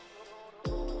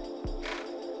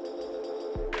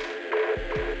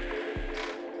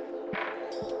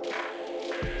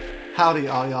Howdy,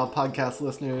 all y'all podcast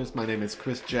listeners. My name is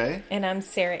Chris J. And I'm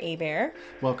Sarah Abear.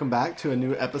 Welcome back to a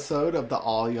new episode of the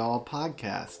All Y'all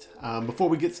podcast. Before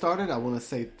we get started, I want to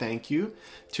say thank you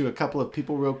to a couple of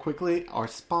people real quickly, our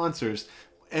sponsors.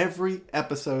 Every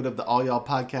episode of the All Y'all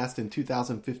podcast in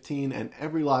 2015 and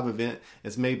every live event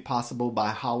is made possible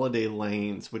by Holiday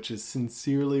Lanes, which is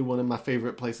sincerely one of my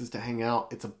favorite places to hang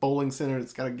out. It's a bowling center.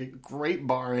 It's got a great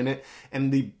bar in it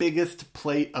and the biggest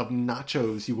plate of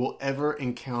nachos you will ever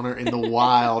encounter in the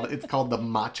wild. It's called the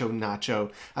Macho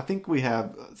Nacho. I think we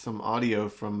have some audio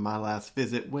from my last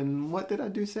visit when, what did I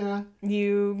do, Sarah?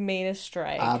 You made a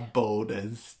strike. I bowled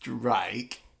a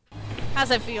strike. How's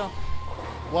that feel?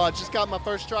 Well, I just got my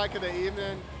first strike of the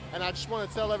evening, and I just want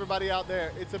to tell everybody out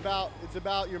there, it's about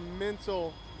your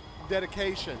mental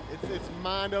dedication. It's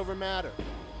mind over matter.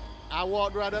 I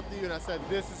walked right up to you and I said,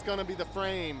 this is going to be the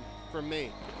frame for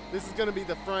me. This is going to be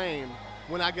the frame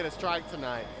when I get a strike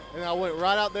tonight. And I went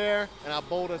right out there and I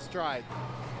bowled a strike.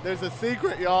 There's a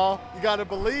secret, y'all. You got to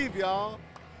believe, y'all.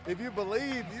 If you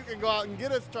believe, you can go out and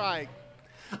get a strike.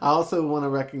 I also want to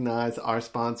recognize our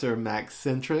sponsor,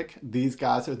 MacCentric. These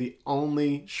guys are the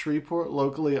only Shreveport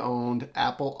locally owned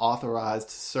Apple authorized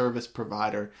service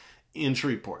provider in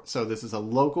Shreveport. So this is a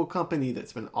local company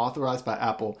that's been authorized by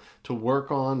Apple to work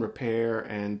on, repair,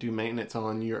 and do maintenance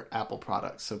on your Apple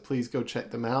products. So please go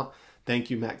check them out. Thank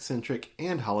you, MacCentric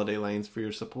and Holiday Lanes, for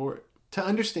your support. To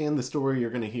understand the story you're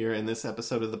going to hear in this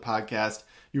episode of the podcast,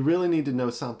 you really need to know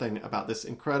something about this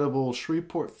incredible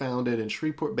Shreveport-founded and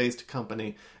Shreveport-based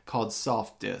company called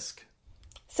SoftDisk.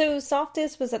 So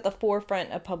SoftDisk was at the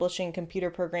forefront of publishing computer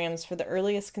programs for the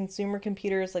earliest consumer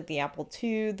computers like the Apple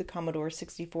II, the Commodore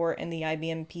 64, and the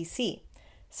IBM PC.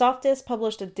 SoftDisk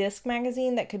published a disk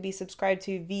magazine that could be subscribed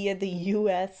to via the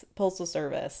U.S. Postal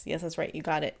Service. Yes, that's right, you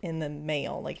got it in the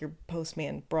mail, like your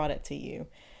postman brought it to you.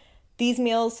 These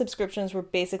mail subscriptions were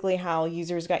basically how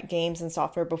users got games and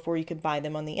software before you could buy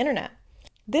them on the internet.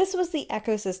 This was the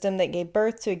ecosystem that gave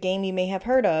birth to a game you may have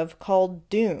heard of called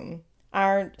Doom.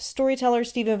 Our storyteller,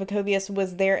 Stephen Vakovius,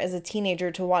 was there as a teenager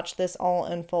to watch this all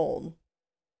unfold.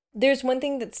 There's one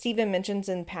thing that Stephen mentions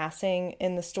in passing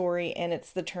in the story, and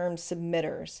it's the term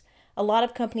submitters. A lot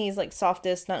of companies like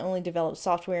SoftDisk not only developed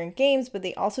software and games, but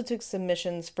they also took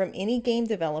submissions from any game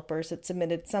developers that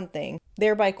submitted something,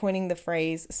 thereby coining the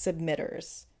phrase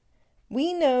submitters.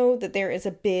 We know that there is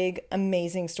a big,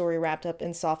 amazing story wrapped up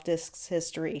in SoftDisk's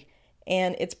history,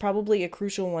 and it's probably a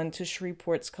crucial one to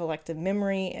Shreveport's collective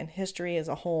memory and history as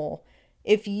a whole.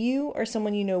 If you or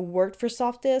someone you know worked for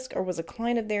SoftDisk or was a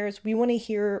client of theirs, we want to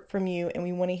hear from you and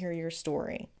we want to hear your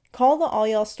story. Call the All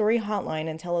Y'all Story hotline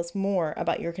and tell us more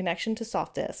about your connection to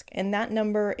SoftDisk, and that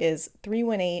number is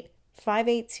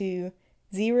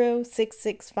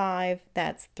 318-582-0665.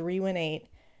 That's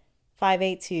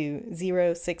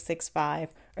 318-582-0665.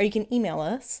 Or you can email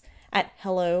us at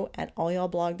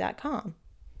hello@allyallblog.com.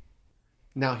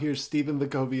 Now here's Stephen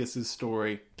Vakovius'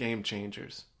 story, Game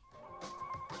Changers.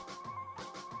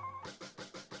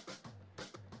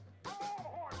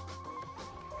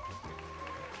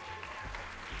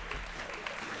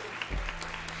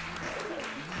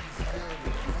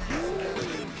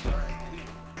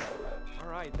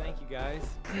 Thank you, guys.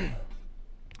 And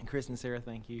Chris and Sarah,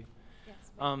 thank you.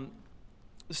 Yes,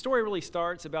 the story really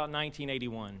starts about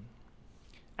 1981.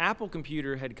 Apple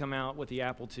Computer had come out with the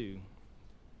Apple II.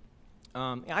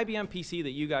 IBM PC that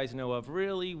you guys know of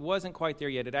really wasn't quite there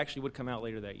yet. It actually would come out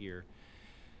later that year.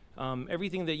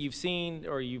 Everything that you've seen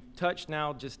or you've touched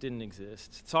now just didn't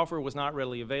exist. Software was not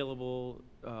readily available.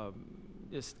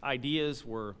 Just ideas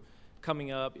were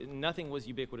coming up. Nothing was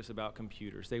ubiquitous about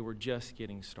computers. They were just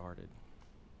getting started.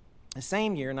 The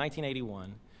same year,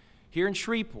 1981, here in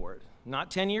Shreveport, not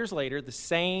 10 years later, the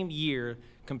same year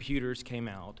computers came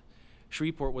out,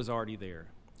 Shreveport was already there.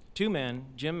 Two men,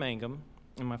 Jim Mangum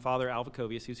and my father, Al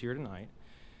Vakovius, who's here tonight,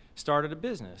 started a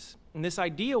business. And this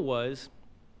idea was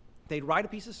they'd write a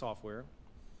piece of software,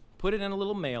 put it in a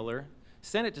little mailer,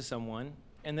 send it to someone,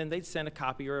 and then they'd send a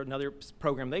copy or another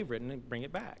program they've written and bring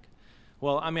it back.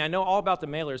 Well, I know all about the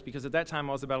mailers because at that time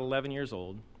I was about 11 years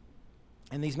old.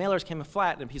 And these mailers came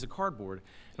flat in a piece of cardboard.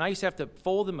 And I used to have to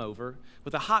fold them over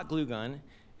with a hot glue gun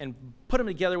and put them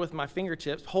together with my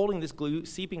fingertips, holding this glue,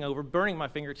 seeping over, burning my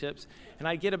fingertips, and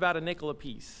I'd get about a nickel a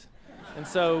piece. And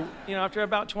so, after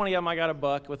about 20 of them, I got a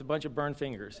buck with a bunch of burned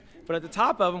fingers. But at the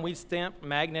top of them, we'd stamp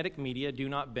magnetic media, do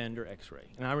not bend or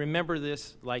x-ray. And I remember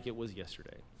this like it was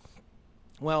yesterday.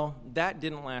 Well, that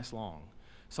didn't last long.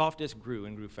 SoftDisk grew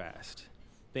and grew fast.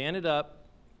 They ended up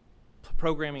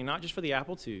programming not just for the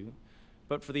Apple II,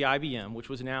 but for the IBM, which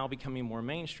was now becoming more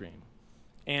mainstream.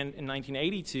 And in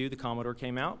 1982, the Commodore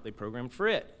came out. They programmed for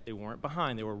it. They weren't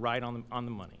behind. They were right on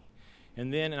the money.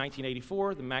 And then in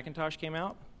 1984, the Macintosh came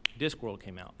out, Discworld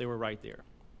came out. They were right there.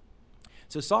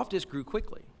 So SoftDisk grew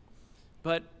quickly,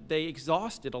 but they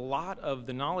exhausted a lot of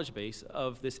the knowledge base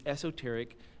of this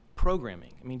esoteric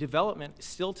programming. I mean, development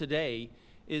still today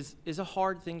is a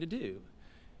hard thing to do.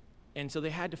 And so they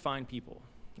had to find people.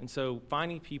 And so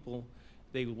finding people,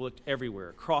 they looked everywhere,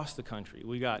 across the country.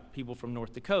 We got people from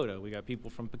North Dakota. We got people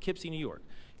from Poughkeepsie, New York.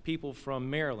 People from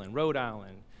Maryland, Rhode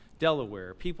Island,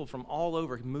 Delaware. People from all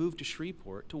over moved to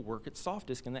Shreveport to work at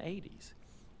SoftDisk in the 80s.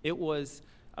 It was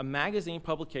a magazine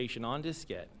publication on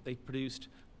diskette. They produced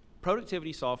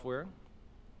productivity software,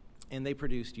 and they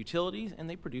produced utilities, and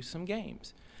they produced some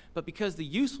games. But because the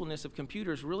usefulness of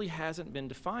computers really hasn't been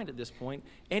defined at this point,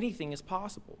 anything is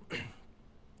possible.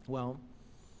 Well,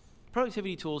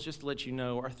 productivity tools, just to let you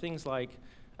know, are things like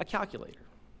a calculator,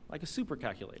 like a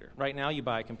supercalculator. Right now you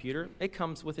buy a computer, it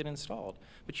comes with it installed.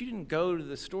 But you didn't go to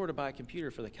the store to buy a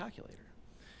computer for the calculator.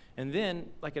 And then,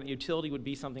 like a utility would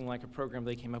be something like a program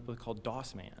they came up with called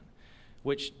DOSman,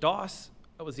 which DOS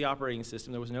was the operating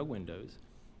system. There was no Windows.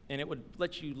 And it would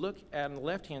let you look at on the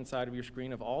left-hand side of your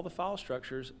screen of all the file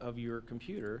structures of your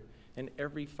computer and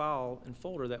every file and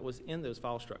folder that was in those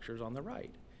file structures on the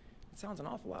right. It sounds an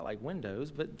awful lot like Windows,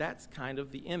 but that's kind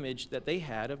of the image that they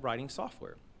had of writing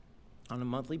software. On a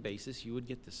monthly basis, you would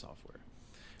get this software.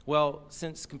 Well,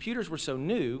 since computers were so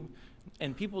new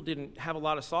and people didn't have a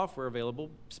lot of software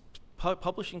available,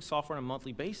 publishing software on a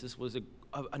monthly basis was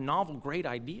a novel, great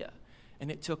idea. And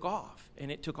it took off,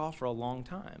 and it took off for a long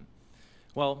time.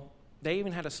 Well, they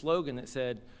even had a slogan that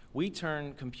said, "We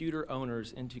turn computer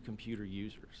owners into computer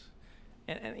users."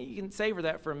 And you can savor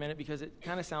that for a minute because it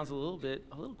kind of sounds a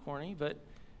little corny, but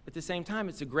at the same time,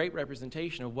 it's a great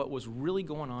representation of what was really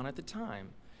going on at the time,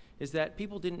 is that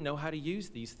people didn't know how to use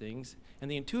these things, and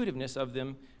the intuitiveness of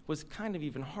them was kind of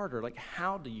even harder. Like,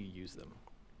 how do you use them?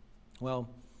 Well,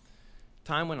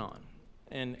 time went on,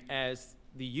 and as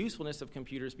the usefulness of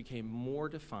computers became more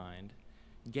defined,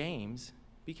 games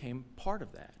became part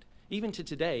of that. Even to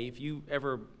today, if you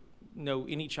ever know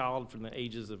any child from the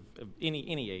ages of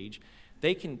any age,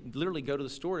 they can literally go to the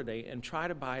store today and try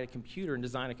to buy a computer and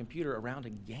design a computer around a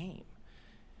game.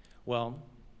 Well,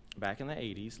 back in the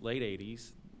 80s, late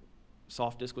 80s,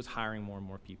 SoftDisk was hiring more and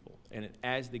more people. And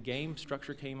as the game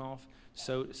structure came off,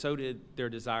 so did their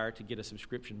desire to get a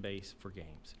subscription base for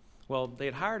games. Well, they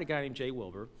had hired a guy named Jay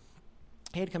Wilbur.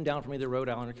 He had come down from either Rhode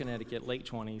Island or Connecticut, late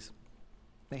 20s.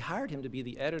 They hired him to be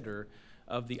the editor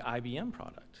of the IBM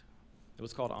product. It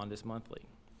was called OnDisk Monthly.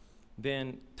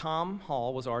 Then Tom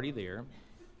Hall was already there.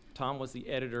 Tom was the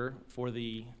editor for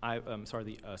the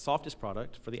SoftDisk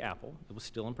product for the Apple. It was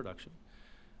still in production.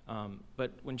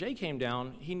 But when Jay came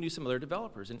down, he knew some other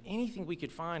developers, and anything we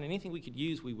could find, anything we could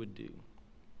use, we would do.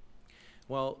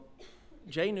 Well,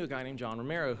 Jay knew a guy named John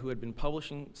Romero who had been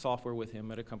publishing software with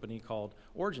him at a company called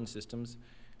Origin Systems,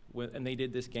 and they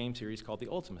did this game series called the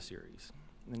Ultima series.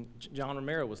 And John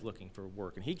Romero was looking for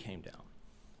work, and he came down.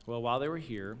 Well, while they were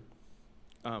here,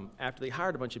 after they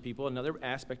hired a bunch of people, another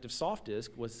aspect of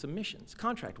SoftDisk was submissions,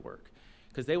 contract work,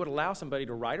 because they would allow somebody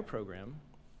to write a program,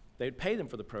 they'd pay them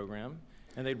for the program,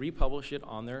 and they'd republish it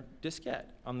on their diskette,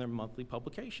 on their monthly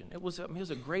publication. It was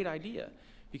a great idea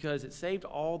because it saved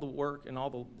all the work and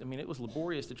it was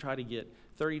laborious to try to get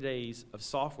 30 days of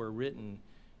software written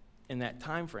in that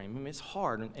time frame. I mean, it's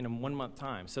hard in a 1 month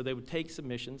time. So they would take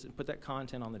submissions and put that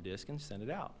content on the disk and send it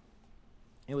out.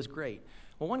 It was great.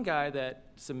 Well, one guy that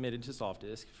submitted to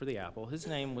SoftDisk for the Apple, his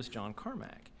name was John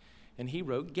Carmack, and he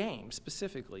wrote games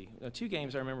specifically. 2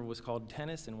 games I remember was called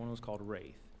Tennis and one was called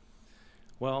Wraith.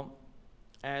 Well,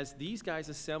 as these guys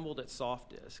assembled at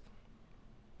SoftDisk,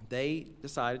 they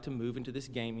decided to move into this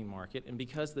gaming market, and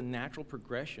because the natural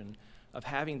progression of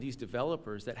having these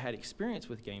developers that had experience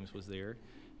with games was there,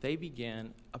 they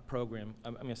began a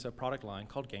product line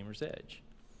called Gamer's Edge.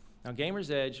 Now,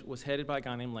 Gamer's Edge was headed by a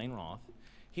guy named Lane Roth.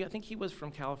 I think he was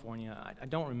from California. I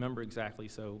don't remember exactly,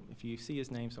 so if you see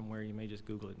his name somewhere, you may just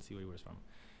Google it and see where he was from.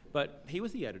 But he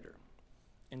was the editor.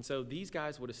 And so these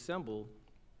guys would assemble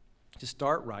to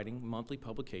start writing monthly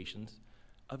publications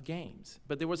of games.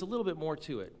 But there was a little bit more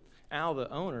to it. Al, the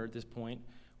owner at this point,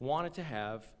 wanted to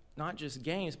have not just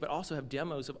games, but also have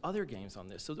demos of other games on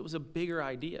this. So it was a bigger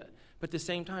idea. But at the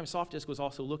same time, SoftDisk was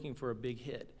also looking for a big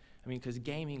hit. I mean, because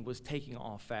gaming was taking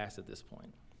off fast at this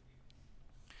point.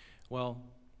 Well,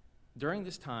 during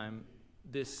this time,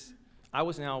 I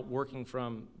was now working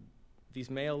from these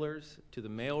mailers to the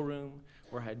mailroom,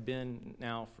 where I had been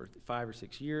now for 5 or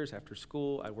 6 years after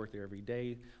school. I worked there every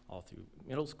day, all through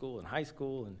middle school and high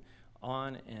school and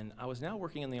on, and I was now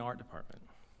working in the art department.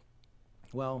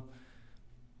 Well,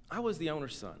 I was the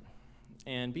owner's son,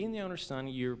 And being the owner's son,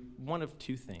 you're one of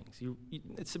two things.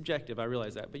 It's subjective, I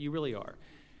realize that, but you really are.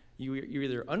 You're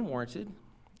either unwarranted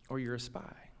or you're a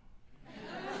spy.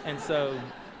 And so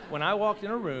when I walked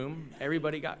in a room,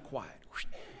 everybody got quiet.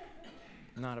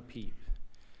 Not a peep.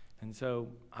 And so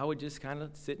I would just kind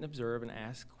of sit and observe and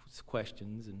ask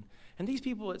questions. And these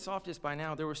people at Soft Disc by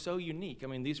now, they were so unique. I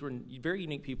mean, these were very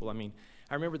unique people. I mean,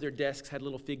 I remember their desks had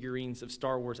little figurines of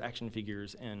Star Wars action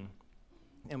figures. And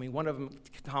I mean, one of them,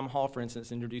 Tom Hall, for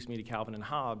instance, introduced me to Calvin and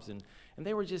Hobbes. And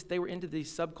they were into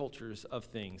these subcultures of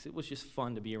things. It was just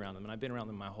fun to be around them. And I've been around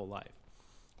them my whole life.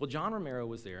 Well, John Romero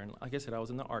was there. And like I said, I was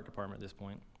in the art department at this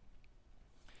point.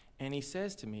 And he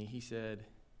says to me, he said,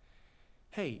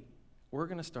 "Hey, we're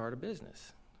going to start a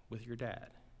business with your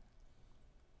dad."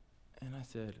 And I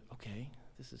said, "Okay,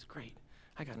 this is great.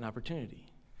 I got an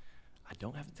opportunity. I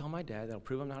don't have to tell my dad. That'll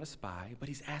prove I'm not a spy, but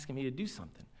he's asking me to do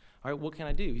something. All right, what can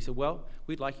I do?" He said, "Well,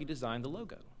 we'd like you to design the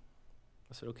logo."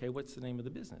 I said, "Okay, what's the name of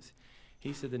the business?"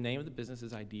 He said, "The name of the business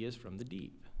is Ideas from the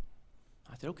Deep."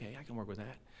 I said, "Okay, I can work with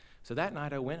that." So that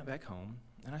night I went back home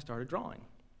and I started drawing.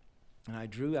 And I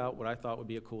drew out what I thought would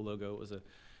be a cool logo. It was a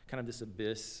kind of this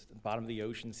abyss, bottom of the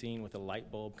ocean scene with a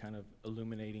light bulb kind of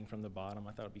illuminating from the bottom.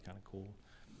 I thought it would be kind of cool.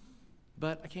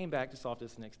 But I came back to Soft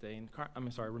Disc the next day, and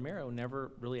Romero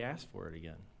never really asked for it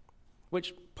again,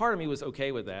 which part of me was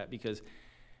okay with that because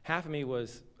half of me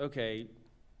was, okay,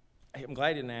 I'm glad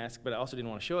I didn't ask, but I also didn't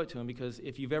want to show it to him because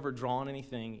if you've ever drawn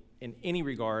anything in any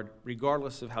regard,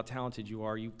 regardless of how talented you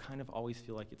are, you kind of always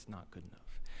feel like it's not good enough.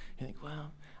 You think,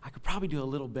 well, I could probably do a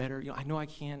little better. I know I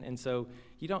can, and so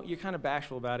you're kind of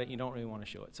bashful about it. You don't really want to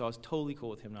show it. So I was totally cool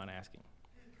with him not asking.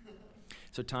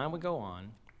 So time would go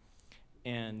on,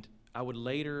 and I would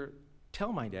later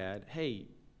tell my dad, "Hey,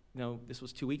 this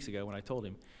was 2 weeks ago when I told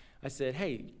him. I said,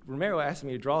 'Hey, Romero asked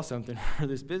me to draw something for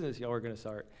this business y'all were going to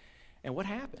start. And what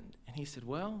happened?' And he said,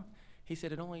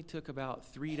 it only took about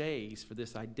 3 days for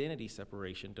this identity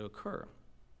separation to occur."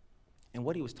 And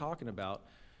what he was talking about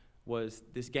was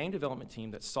this game development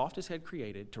team that Soft Disc had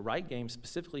created to write games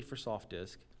specifically for Soft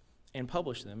Disc and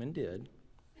publish them, and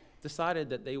decided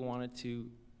that they wanted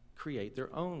to create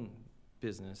their own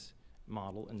business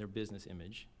model and their business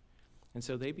image. And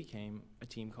so they became a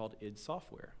team called id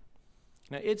Software.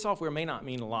 Now, id Software may not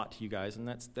mean a lot to you guys, and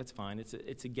that's fine.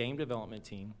 It's a game development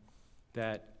team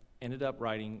that ended up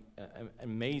writing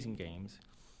amazing games,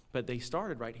 but they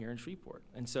started right here in Shreveport.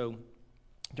 And so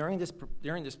during this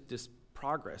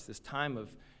progress, this time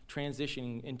of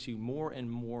transitioning into more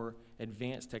and more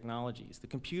advanced technologies, the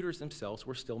computers themselves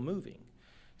were still moving.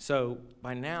 So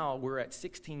by now, we're at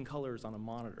 16 colors on a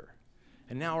monitor.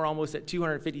 And now we're almost at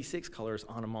 256 colors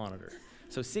on a monitor.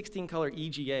 So 16-color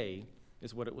EGA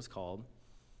is what it was called.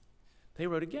 They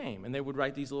wrote a game, and they would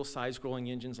write these little side-scrolling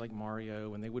engines like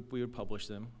Mario, and we would publish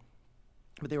them.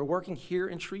 But they were working here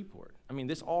in Shreveport. I mean,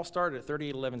 this all started at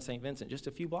 3811 St. Vincent, just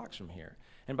a few blocks from here.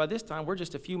 And by this time, we're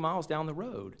just a few miles down the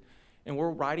road, and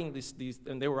we're writing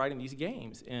they were writing these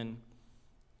games. And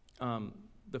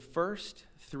the first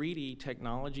 3D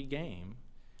technology game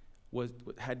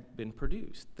had been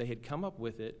produced. They had come up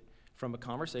with it from a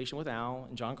conversation with Al,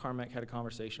 and John Carmack had a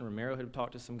conversation. Romero had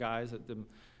talked to some guys at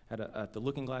the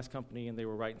Looking Glass Company, and they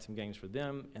were writing some games for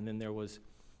them. And then there was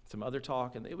some other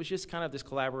talk, and it was just kind of this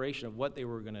collaboration of what they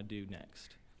were going to do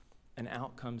next. And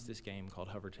out comes this game called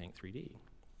Hover Tank 3D.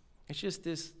 It's just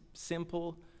this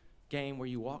simple game where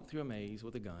you walk through a maze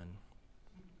with a gun,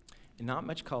 and not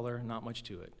much color, not much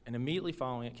to it. And immediately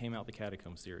following it came out the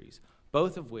Catacomb series,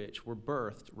 both of which were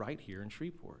birthed right here in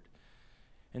Shreveport.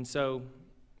 And so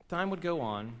time would go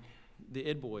on. The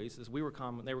id Boys, as they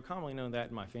were commonly known that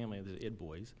in my family as the id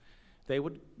Boys, they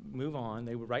would move on.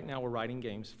 Right now we're writing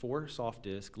games for Soft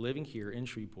Disc, living here in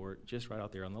Shreveport, just right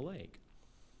out there on the lake.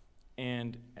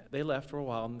 And they left for a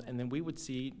while, and then we would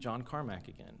see John Carmack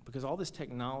again, because all this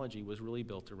technology was really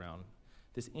built around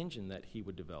this engine that he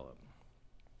would develop.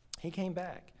 He came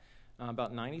back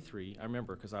about 93, I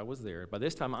remember, because I was there. By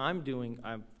this time,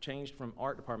 I've changed from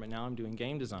art department. Now I'm doing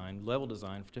game design, level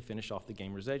design, to finish off the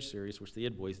Gamer's Edge series, which the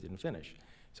id Boys didn't finish.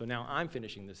 So now I'm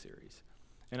finishing this series.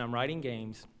 And I'm writing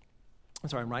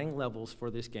levels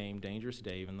for this game, Dangerous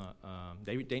Dave, and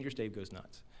Dangerous Dave Goes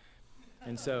Nuts.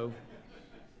 And so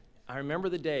I remember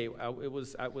the day, it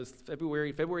was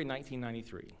February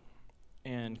 1993,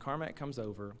 and Carmack comes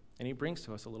over, and he brings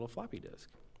to us a little floppy disk.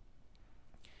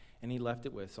 And he left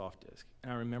it with Soft Disc.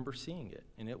 And I remember seeing it,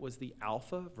 and it was the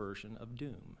alpha version of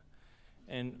Doom.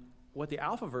 And what the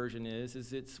alpha version is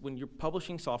it's when you're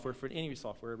publishing software for any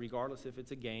software, regardless if it's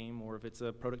a game or if it's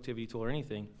a productivity tool or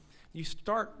anything, you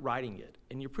start writing it.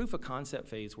 And your proof of concept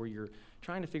phase, where you're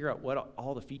trying to figure out what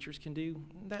all the features can do,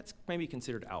 that's maybe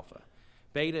considered alpha.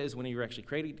 Beta is when you actually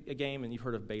create a game, and you've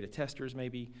heard of beta testers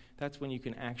maybe. That's when you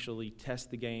can actually test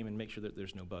the game and make sure that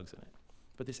there's no bugs in it.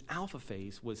 But this alpha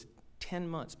phase was 10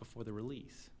 months before the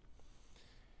release.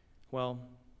 Well,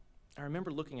 I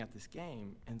remember looking at this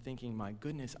game and thinking, my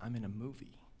goodness, I'm in a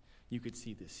movie. You could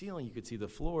see the ceiling, you could see the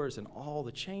floors, and all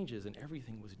the changes, and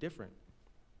everything was different.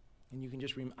 And you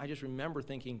can I just remember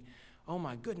thinking, oh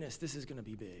my goodness, this is going to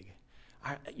be big.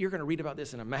 You're going to read about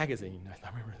this in a magazine. I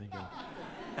remember thinking.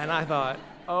 And I thought,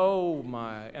 oh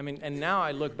my, and now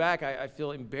I look back, I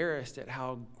feel embarrassed at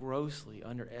how grossly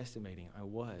underestimating I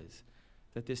was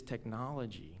that this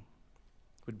technology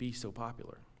would be so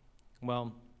popular.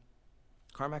 Well,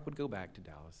 Carmack would go back to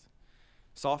Dallas.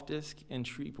 Softdisk in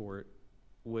Shreveport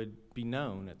would be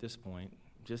known at this point,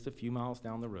 just a few miles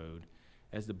down the road,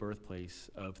 as the birthplace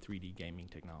of 3D gaming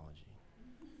technology.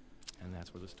 And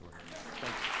that's where the story is.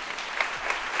 Thank you.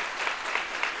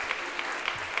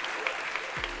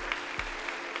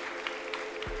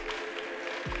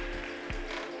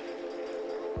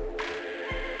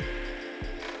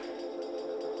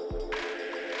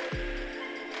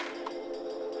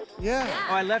 Yeah.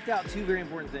 Oh, I left out two very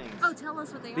important things. Oh, tell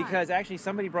us what they are. Because actually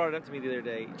somebody brought it up to me the other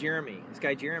day, Jeremy, this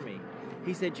guy Jeremy.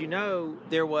 He said,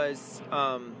 there was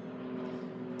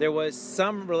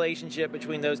some relationship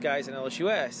between those guys and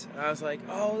LSUS. And I was like,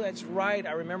 oh, that's right.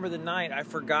 I remember the night. I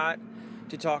forgot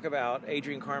to talk about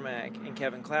Adrian Carmack and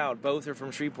Kevin Cloud. Both are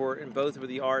from Shreveport and both were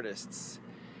the artists.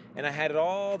 And I had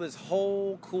this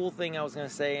whole cool thing I was going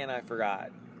to say and I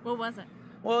forgot. What was it?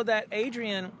 Well, that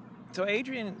Adrian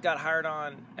got hired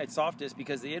on at Softdisk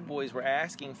because the id Boys were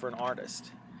asking for an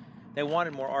artist. They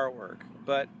wanted more artwork.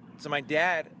 So my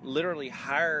dad literally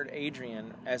hired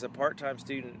Adrian as a part-time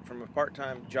student from a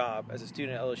part-time job as a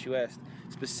student at LSUS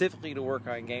specifically to work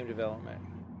on game development.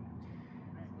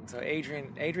 And so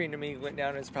Adrian to me went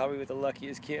down as probably the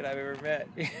luckiest kid I've ever met.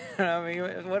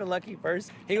 What a lucky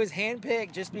person. He was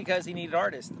handpicked just because he needed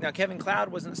artists. Now, Kevin Cloud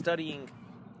wasn't studying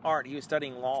art. He was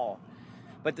studying law.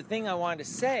 But the thing I wanted to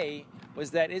say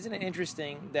was that isn't it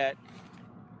interesting that,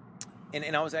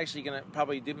 and I was actually going to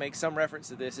probably make some reference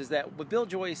to this, is that with Bill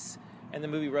Joyce and the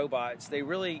movie Robots, they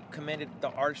really commended the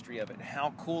artistry of it and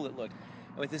how cool it looked.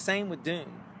 And with the same with Doom.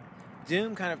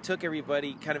 Doom kind of took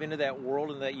everybody kind of into that world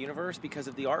and that universe because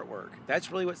of the artwork.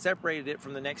 That's really what separated it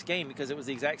from the next game because it was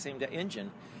the exact same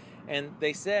engine. And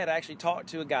they said, I actually talked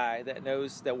to a guy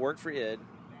that worked for id.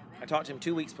 I talked to him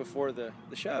 2 weeks before the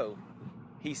show.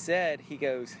 He said, he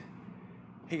goes,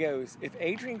 if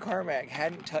Adrian Carmack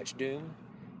hadn't touched Doom,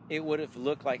 it would have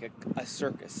looked like a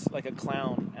circus, like a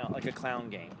clown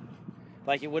game.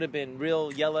 Like it would have been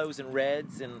real yellows and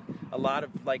reds and a lot of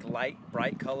like light,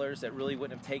 bright colors that really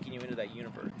wouldn't have taken you into that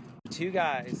universe. Two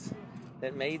guys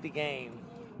that made the game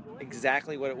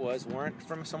exactly what it was weren't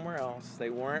from somewhere else. They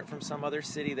weren't from some other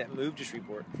city that moved to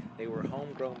Shreveport. They were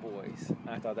homegrown boys.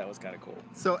 I thought that was kind of cool.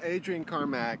 So Adrian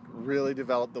Carmack really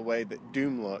developed the way that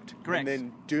Doom looked. Correct. And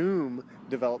then Doom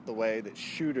developed the way that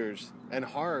shooters, and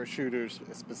horror shooters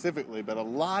specifically, but a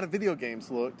lot of video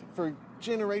games looked for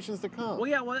generations to come. Well,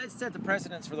 yeah, it set the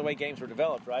precedence for the way games were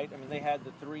developed, right? I mean, they had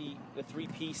the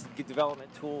three-piece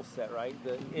development tool set, right?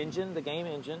 The engine, the game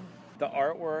engine, the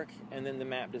artwork, and then the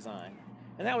map design.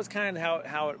 And that was kind of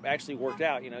how it actually worked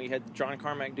out. You know, you had John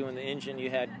Carmack doing the engine,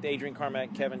 you had Adrian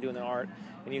Carmack, Kevin doing the art,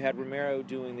 and you had Romero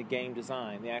doing the game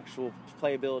design, the actual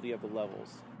playability of the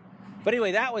levels. But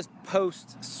anyway, that was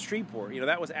post-Shreveport. You know,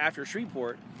 that was after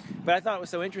Shreveport. But I thought it was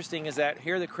so interesting is that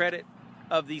here the credit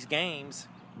of these games,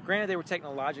 granted they were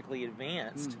technologically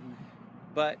advanced,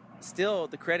 but still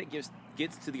the credit gets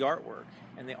to the artwork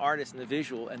and the artist and the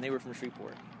visual, and they were from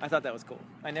Shreveport. I thought that was cool.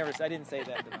 I didn't say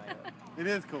that tonight. It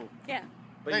is cool. Yeah.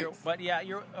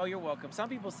 You're welcome. Some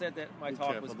people said that my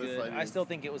talk was good. I still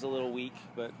think it was a little weak,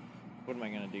 but what am I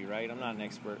going to do, right? I'm not an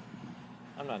expert.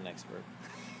 None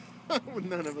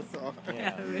of us are.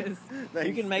 Yeah, it is. Thanks,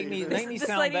 you can make me This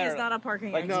sound lady better. is not a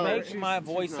parking Like, expert. make my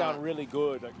voice sound really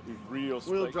good. I could be real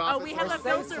We'll slick. drop Oh, we have a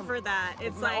filter for that.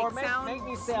 It's like or make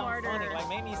me sound smarter. funny. Like,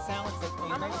 make me sound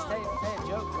like make me say a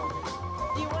joke for me.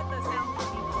 Do you want the sound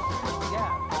funny?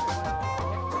 Yeah.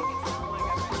 Make it sound like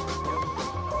I made a joke.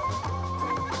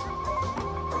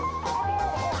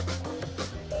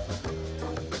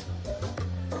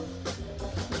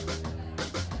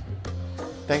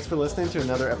 Thanks for listening to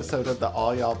another episode of the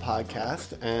All Y'all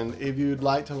podcast. And if you'd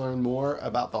like to learn more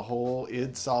about the whole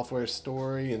id Software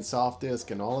story and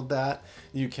Softdisk and all of that,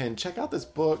 you can check out this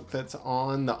book that's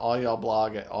on the All Y'all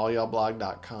blog at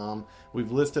allyallblog.com.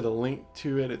 We've listed a link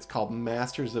to it. It's called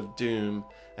Masters of Doom,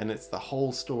 and it's the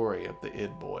whole story of the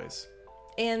id Boys.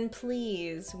 And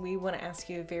please, we want to ask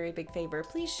you a very big favor.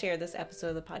 Please share this episode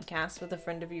of the podcast with a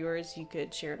friend of yours. You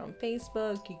could share it on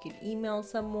Facebook. You could email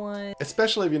someone.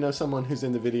 Especially if you know someone who's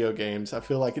into video games. I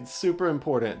feel like it's super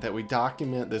important that we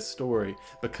document this story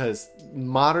because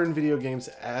modern video games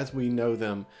as we know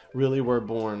them really were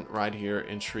born right here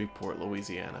in Shreveport,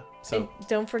 Louisiana. So And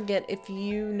don't forget, if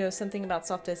you know something about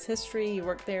Softest history, you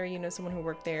work there, you know someone who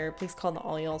worked there, please call the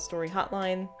All Y'all Story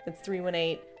hotline. It's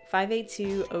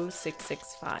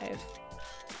 318-582-0665.